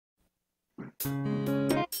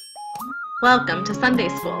Welcome to Sunday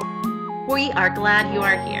School. We are glad you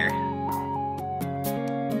are here.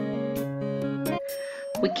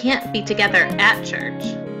 We can't be together at church,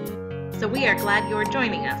 so we are glad you are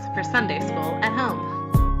joining us for Sunday School at home.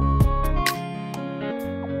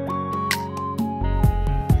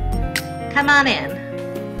 Come on in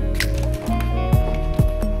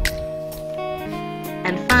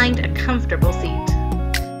and find a comfortable seat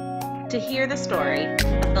to hear the story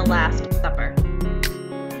of the Last Supper.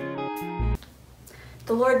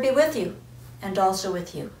 The Lord be with you, and also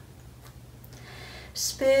with you.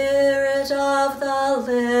 Spirit of the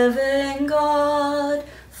living God,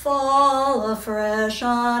 fall afresh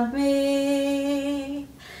on me.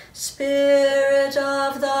 Spirit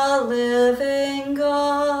of the living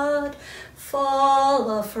God,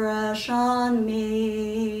 fall afresh on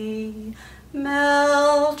me.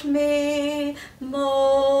 Melt me,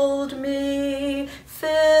 mold me,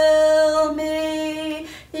 fill me,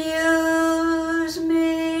 use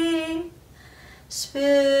me.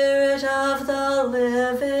 Spirit of the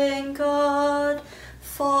living God,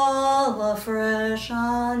 fall afresh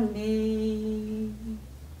on me.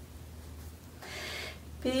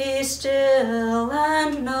 Be still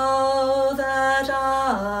and know that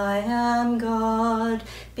I am God.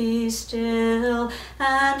 Be still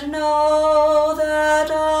and know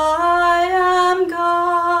that I am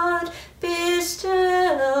God. Be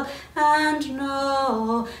still and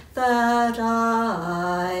know that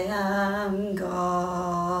I am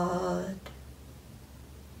God.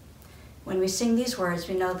 When we sing these words,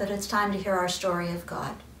 we know that it's time to hear our story of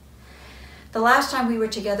God. The last time we were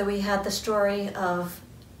together, we had the story of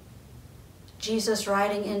Jesus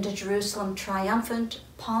riding into Jerusalem triumphant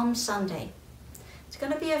Palm Sunday. It's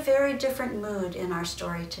going to be a very different mood in our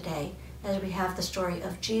story today as we have the story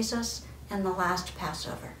of Jesus and the last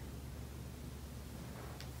Passover.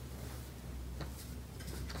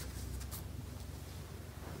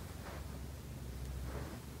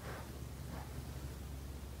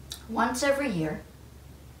 Once every year,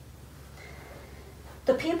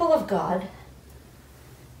 the people of God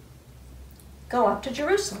go up to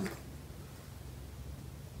Jerusalem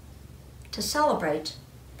to celebrate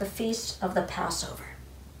the feast of the Passover,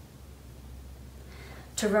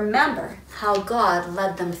 to remember how God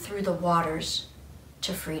led them through the waters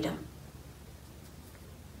to freedom.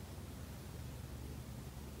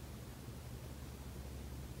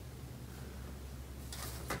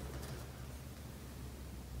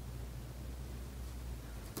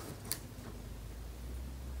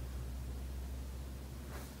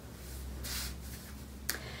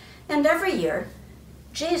 And every year,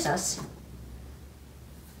 Jesus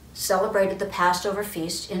celebrated the Passover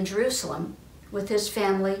feast in Jerusalem with his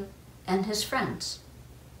family and his friends.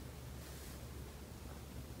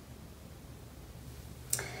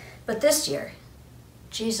 But this year,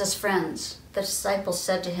 Jesus' friends, the disciples,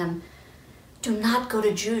 said to him, "Do not go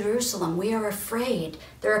to Jerusalem. We are afraid.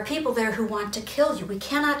 There are people there who want to kill you. We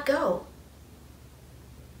cannot go."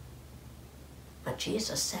 But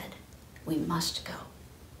Jesus said, "We must go."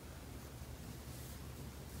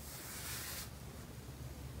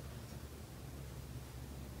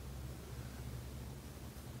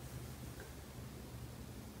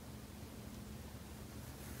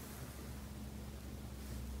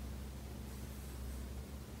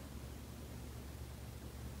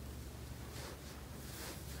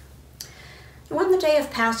 When the day of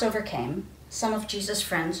Passover came, some of Jesus'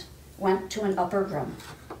 friends went to an upper room.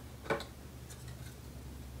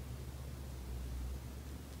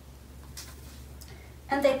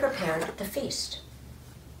 And they prepared the feast.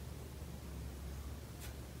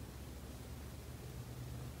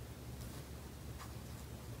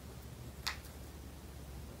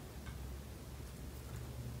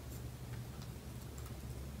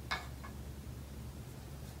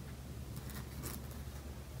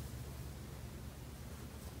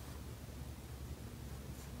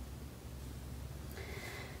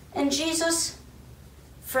 And Jesus'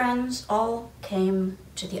 friends all came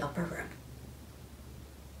to the upper room.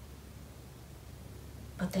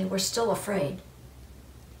 But they were still afraid.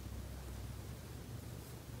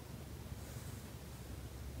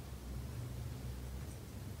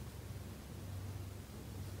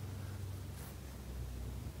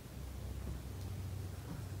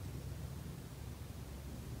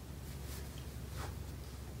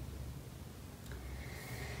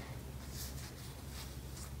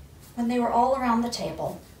 When they were all around the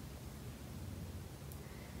table,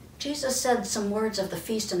 Jesus said some words of the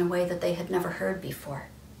feast in a way that they had never heard before.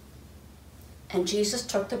 And Jesus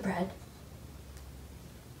took the bread,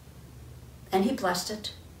 and he blessed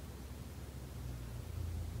it,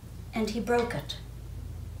 and he broke it.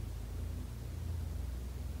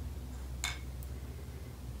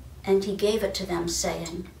 and he gave it to them,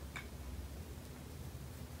 saying,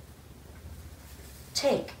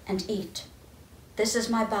 "Take and eat. This is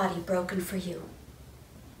my body broken for you.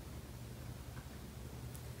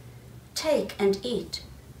 Take and eat.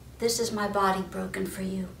 This is my body broken for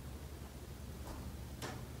you.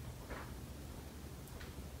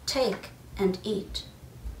 Take and eat.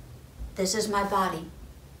 This is my body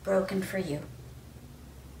broken for you."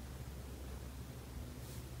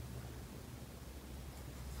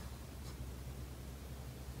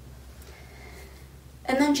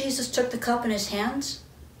 And then Jesus took the cup in his hands,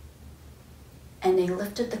 and he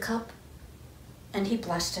lifted the cup, and he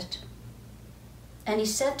blessed it. And he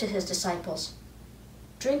said to his disciples,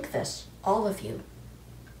 "Drink this, all of you,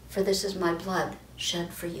 for this is my blood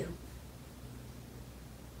shed for you.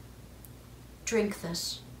 Drink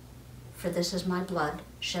this, for this is my blood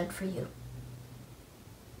shed for you.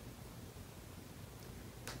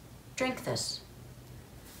 Drink this,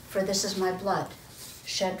 for this is my blood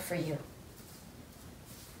shed for you."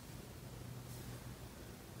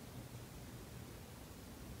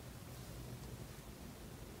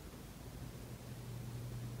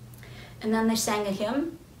 And then they sang a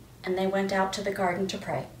hymn, and they went out to the garden to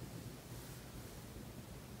pray.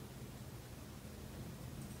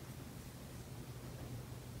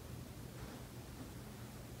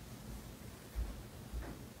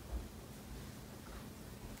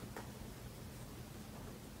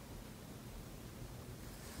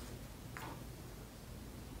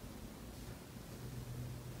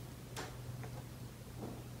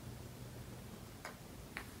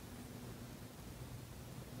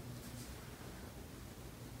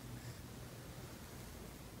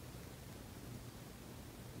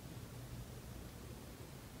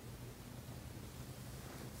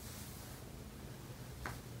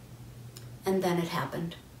 And then it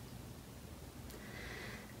happened.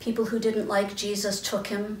 People who didn't like Jesus took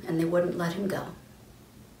him and they wouldn't let him go.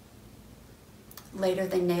 Later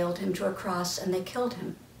they nailed him to a cross and they killed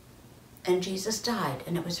him. And Jesus died,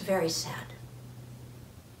 and it was very sad.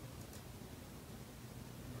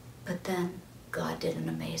 But then God did an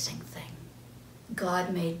amazing thing.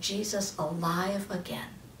 God made Jesus alive again.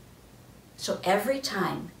 So every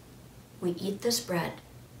time we eat this bread,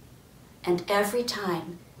 and every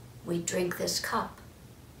time we drink this cup,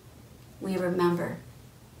 we remember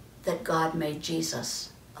that God made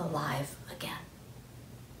Jesus alive again.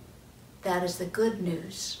 That is the good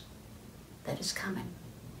news that is coming.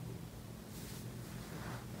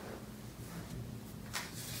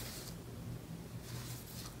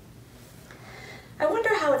 I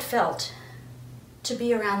wonder how it felt to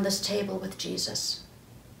be around this table with Jesus.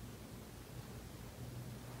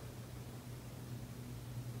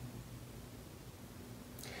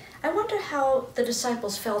 I wonder how the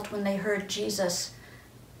disciples felt when they heard Jesus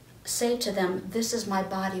say to them, "This is my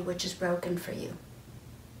body which is broken for you."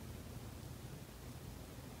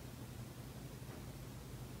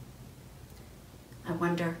 I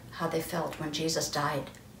wonder how they felt when Jesus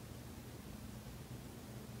died.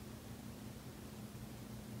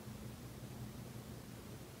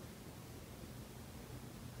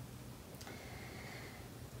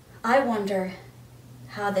 I wonder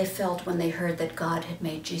how they felt when they heard that God had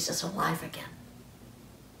made Jesus alive again.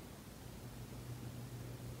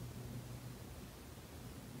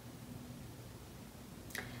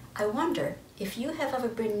 I wonder if you have ever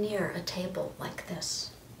been near a table like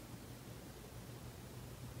this.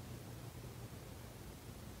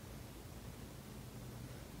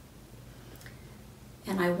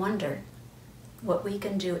 And I wonder what we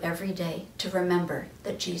can do every day to remember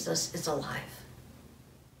that Jesus is alive.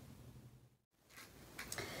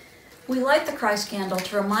 We light the Christ candle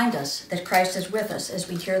to remind us that Christ is with us as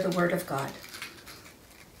we hear the Word of God.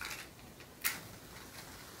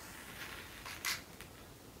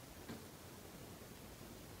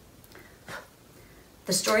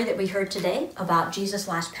 The story that we heard today about Jesus'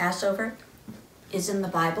 last Passover is in the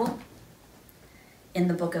Bible, in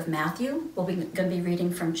the book of Matthew. We're going to be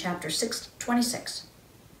reading from chapter 26.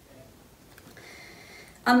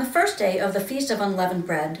 On the first day of the Feast of Unleavened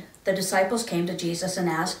Bread, the disciples came to Jesus and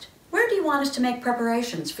asked, "Where do you want us to make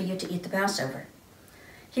preparations for you to eat the Passover?"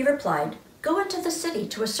 He replied, "Go into the city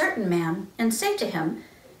to a certain man and say to him,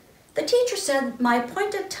 'The teacher said, my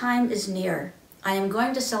appointed time is near. I am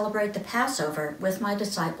going to celebrate the Passover with my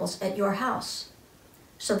disciples at your house.'"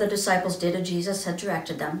 So the disciples did as Jesus had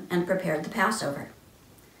directed them and prepared the Passover.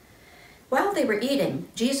 While they were eating,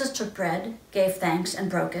 Jesus took bread, gave thanks, and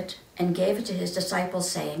broke it, and gave it to his disciples,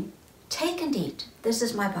 saying, "Take and eat. This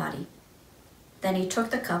is my body." Then he took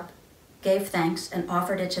the cup, gave thanks, and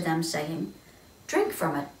offered it to them, saying, "Drink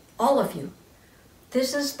from it, all of you.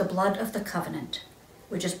 This is the blood of the covenant,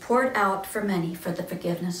 which is poured out for many for the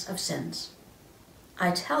forgiveness of sins.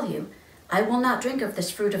 I tell you, I will not drink of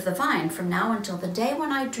this fruit of the vine from now until the day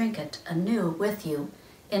when I drink it anew with you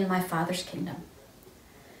in my Father's kingdom."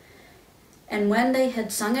 And when they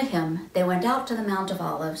had sung a hymn, they went out to the Mount of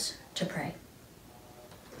Olives to pray.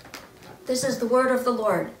 This is the word of the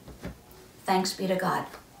Lord. Thanks be to God.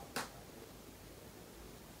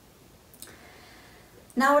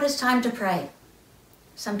 Now it is time to pray.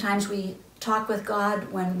 Sometimes we talk with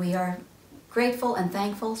God when we are grateful and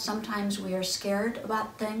thankful. Sometimes we are scared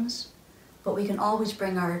about things, but we can always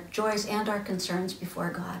bring our joys and our concerns before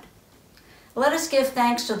God. Let us give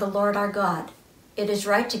thanks to the Lord our God. It is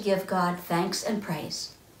right to give God thanks and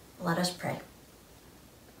praise. Let us pray.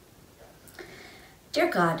 Dear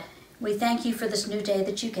God, we thank you for this new day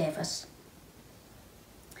that you gave us.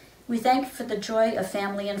 We thank you for the joy of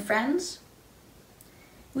family and friends.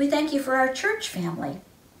 We thank you for our church family,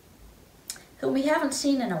 whom we haven't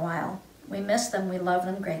seen in a while. We miss them. We love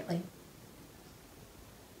them greatly.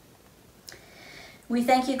 We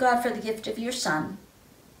thank you, God, for the gift of your Son,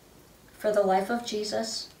 for the life of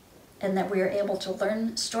Jesus, and that we are able to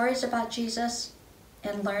learn stories about Jesus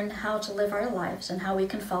and learn how to live our lives and how we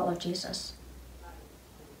can follow Jesus.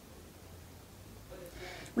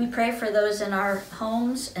 We pray for those in our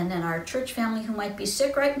homes and in our church family who might be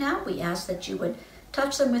sick right now. We ask that you would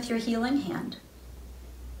touch them with your healing hand.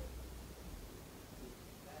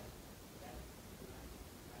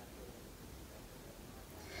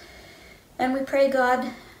 And we pray,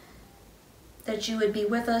 God, that you would be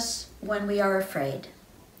with us when we are afraid,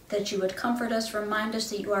 that you would comfort us, remind us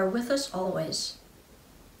that you are with us always,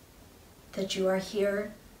 that you are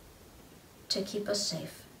here to keep us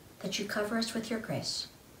safe, that you cover us with your grace.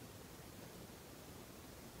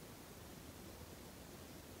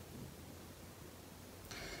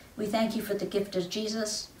 We thank you for the gift of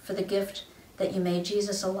Jesus, for the gift that you made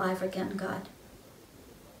Jesus alive again, God.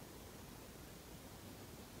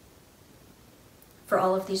 For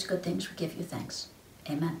all of these good things, we give you thanks.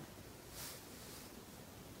 Amen.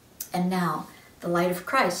 And now, the light of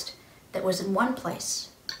Christ that was in one place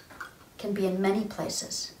can be in many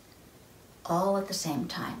places, all at the same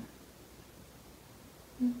time.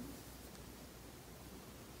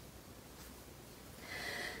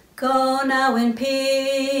 Go now in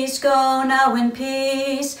peace, go now in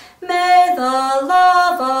peace. May the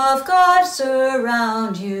love of God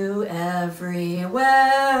surround you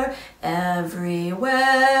everywhere,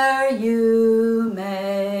 everywhere you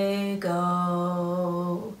may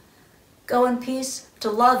go. Go in peace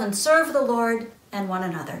to love and serve the Lord and one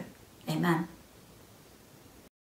another. Amen.